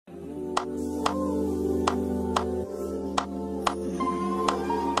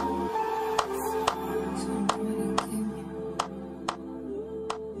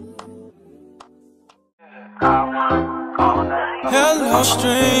a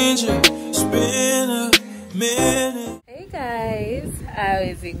stranger. It's been a minute. Hey guys, how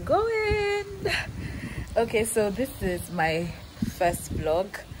is it going? Okay, so this is my first vlog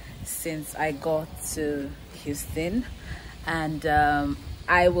since I got to Houston, and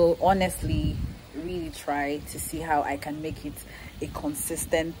I will honestly really try to see how I can make it a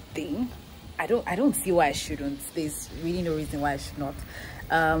consistent thing. I don't see why I shouldn't. There's really no reason why I should not.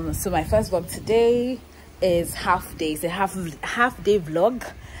 So my first vlog today is half day. It's a half day vlog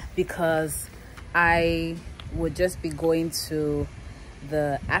because I would just be going to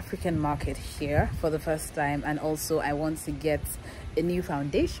the African market here for the first time, and also I want to get a new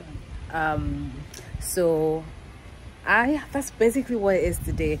foundation. So that's basically what it is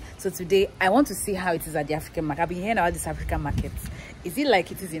today. So today I want to see how it is at the African market. I've been hearing about this African market. Is it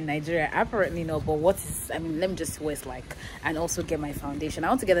like it is in Nigeria? Apparently no, but what is, I mean, let me just see what it's like, and also get my foundation. I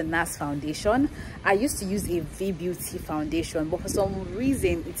want to get a NARS foundation. I used to use a ULTA BEAUTY foundation, but for some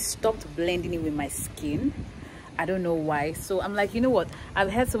reason it stopped blending in with my skin. I don't know why. So I'm like, you know what,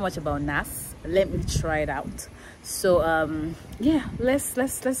 I've heard so much about NARS, let me try it out. So yeah, let's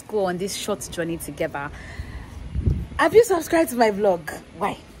go on this short journey together. Have you subscribed to my vlog?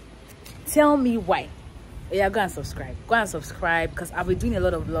 Why? Tell me why. Yeah, go and subscribe. Go and subscribe because I'll be doing a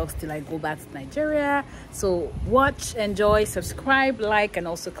lot of vlogs till I go back to Nigeria. So watch, enjoy, subscribe, like, and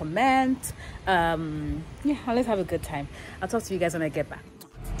also comment. Yeah, let's have a good time. I'll talk to you guys when I get back.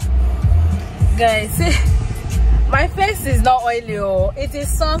 Guys, my face is not oily. Oh, it is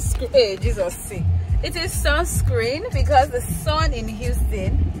sunscreen. Hey, Jesus, see. It is sunscreen because the sun in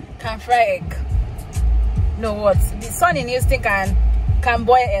Houston can fry egg. No, what? The sun in Houston can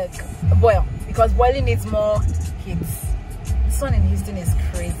boil egg. Boil. Because boiling needs more heat. The sun in Houston is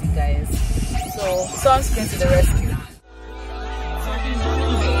crazy, guys. So sunscreen to the rescue.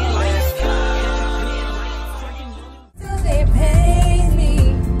 They pay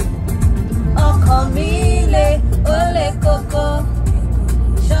me. Oh, Camille, Ole Coco,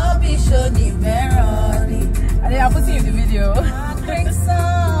 Shabby Shodi Veroni. And then I'll put you in the video.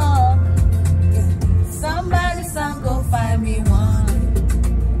 Somebody some go find me one day.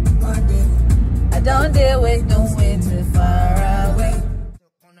 I don't dare wait, don't wait too far away.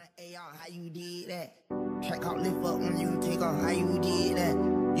 On the AR, how you did that? Track out, lift up when you take off, how you did that?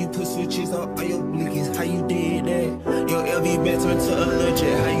 You put switches up on your blinkies, how you did that? Your LV bed turned to a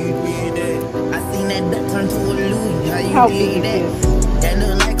legend, how you did that? I seen that duck turn to a Louis, how you did that? That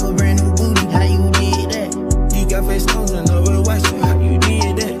look like a brand new booty, how you did that? You got face stones and over watch it, how you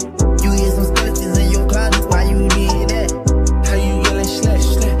did that? You hear some skeletons in your closet, why you did that? How you yelling slash,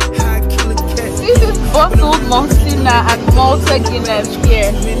 how I kill a cat? This is Bottled Maltina and Malta Guinness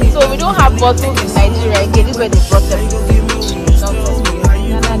here. So we don't have bottles in Nigeria. Again, this is where they brought them.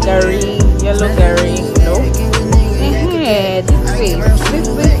 Nana Gary, yellow Gary, no? Yeah,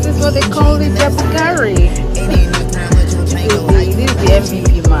 this is what they call it, Gary. This is the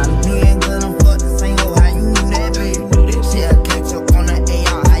MVP, man.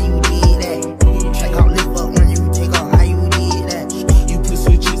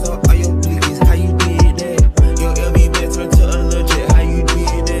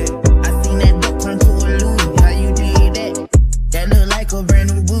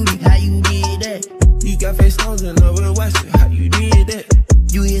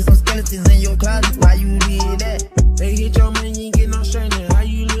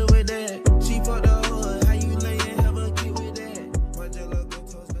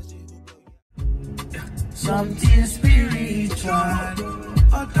 Something spiritual, I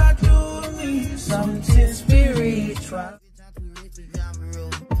thought you me. Something spiritual.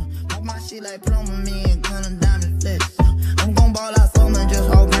 Pop my shit like plumber, man, gun and diamond flesh. I'm gon' ball out so much, just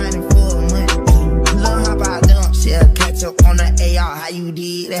all grinding for a month. Lil' hop out dump, shit, catch up on the AR, how you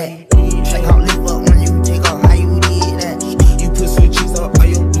did that? Check out, lift up when you take off, how you did that? You put switches up on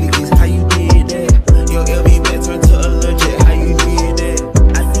your blinkies, how you did that? Your LV bed turned to a legend, how you did that?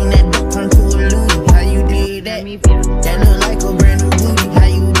 I seen that duck turn to a Louis, how you did that? That look like a brand new booty, how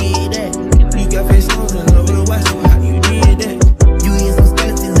you did that? You got face stones and over watch it, how you did that? You hear some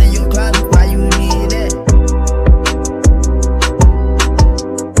skeletons in your closet, why you did that?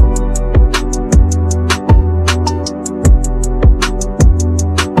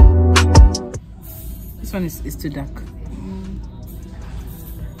 This one is too dark.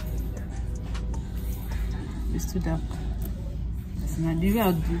 It's too dark. Maybe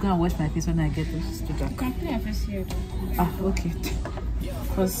I'll go and wash my face when I get this. It's too dark. You can put your face here. Ah, okay.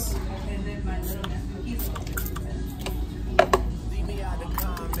 Because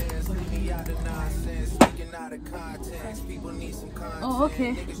Oh,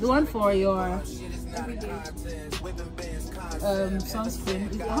 okay. The one for your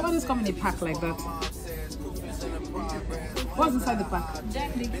sunscreen. How about this come in a pack like that? What's inside the pack?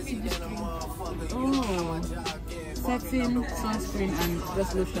 Oh, setting, sunscreen, and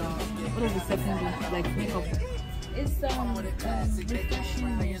just lotion. What does the setting do? Like makeup? It's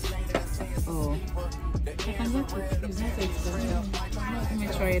refreshing. Oh, I can get it. It's not expensive. Let me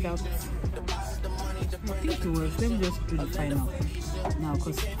try it out. I think it was. Let me just do the final now,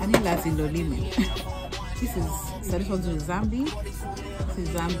 because I need last in Lolime. This is solution to Zambi. This is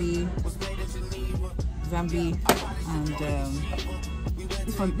Zambi, and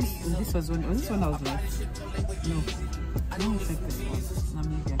this one. This was one. This one I was like, no. I don't check this one.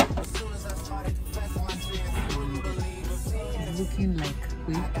 Namibia. It's looking like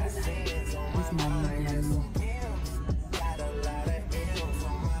wait. This Namibia. No.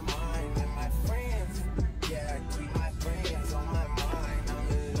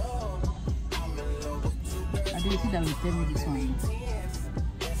 You see that will tell me this one.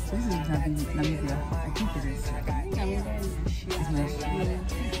 So this is Namibia. I think it is. Namibia is the shade.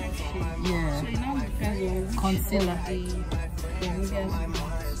 Yeah. So it now depends on which concealer. Namibia's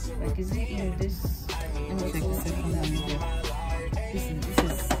like, is it in this? Let me check the second Namibia. This is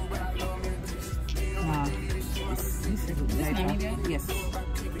Namibia? Yes.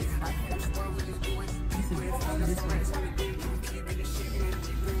 This one.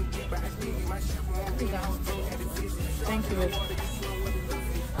 Thank you.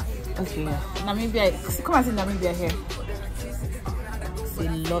 Okay, yeah. Namibia. Come and see Namibia here. It's a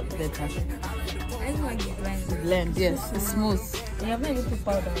lot better. I don't like the blend. The blend, yes. It's smooth. You have not even put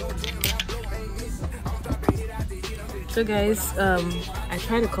powder. So guys, I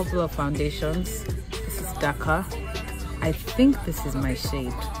tried a couple of foundations. This is darker. I think this is my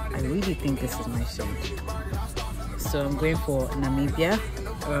shade. I really think this is my shade. So I'm going for Namibia.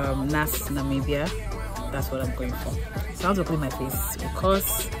 NAS Namibia. That's what I'm going for. So I want to clean my face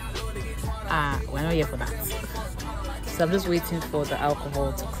because we're not here for that. So I'm just waiting for the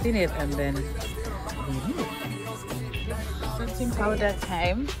alcohol to clean it and then setting powder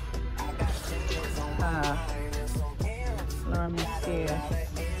time. Let me see.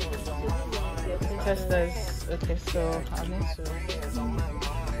 Testers. Okay, so I need to.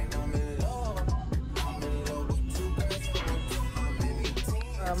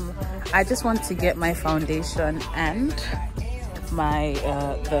 I just want to get my foundation and my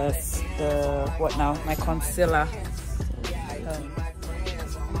what now? My concealer.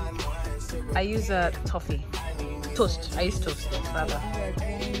 I use a toffee. Toast. I use toast rather.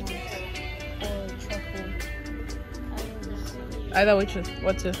 Either which is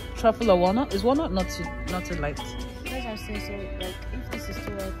what's it? Truffle or walnut? Is walnut not too light? That's what I'm saying. So like if this is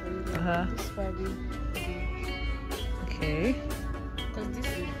too light for you, this probably okay. Because this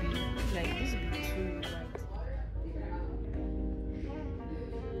would be like this would be too light.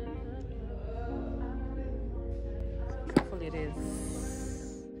 Truffle it is.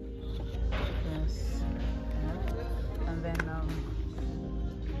 Yes. And then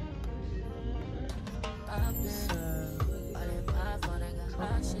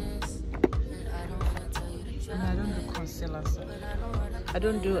I don't do concealer, so I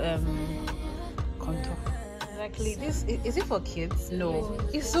don't do contour. Exactly. This is it for kids? No.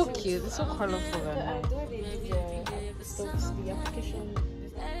 It's so cute. It's so colorful and nice. The application.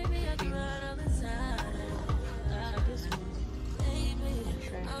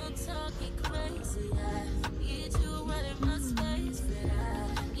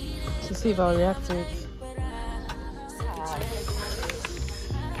 To see if I'll react to it.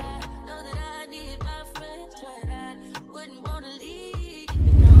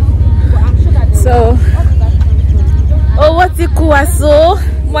 So, oh, what's it so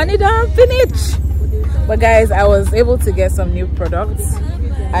money don't finish. But guys, I was able to get some new products.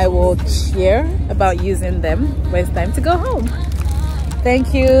 I will share about using them when it's time to go home.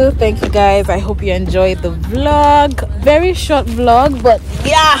 Thank you guys. I hope you enjoyed the vlog. Very short vlog, but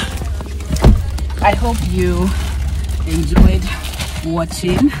yeah, I hope you enjoyed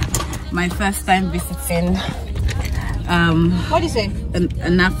watching. My first time visiting what do you say?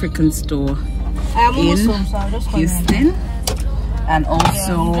 an African store in Muslim, so Houston, and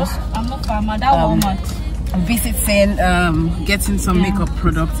also I'm not farmer, that Walmart. Visiting getting some makeup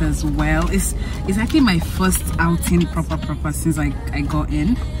products as well. It's actually my first outing proper since I got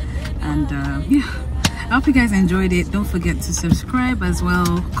in, and yeah, I hope you guys enjoyed it. Don't forget to subscribe as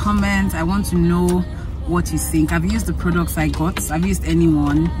well, comment. I want to know what you think. I've used the products I got. I've used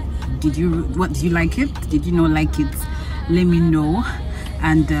anyone. Did you like it? Did you not like it? Let me know.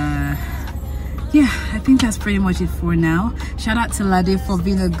 And yeah, I think that's pretty much it for now. Shout out to Lade for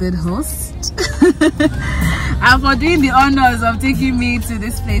being a good host and for doing the honors of taking me to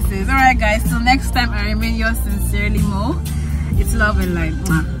these places. All right guys, till next time, I remain yours sincerely, Mo. It's love and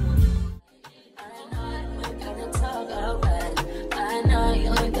light.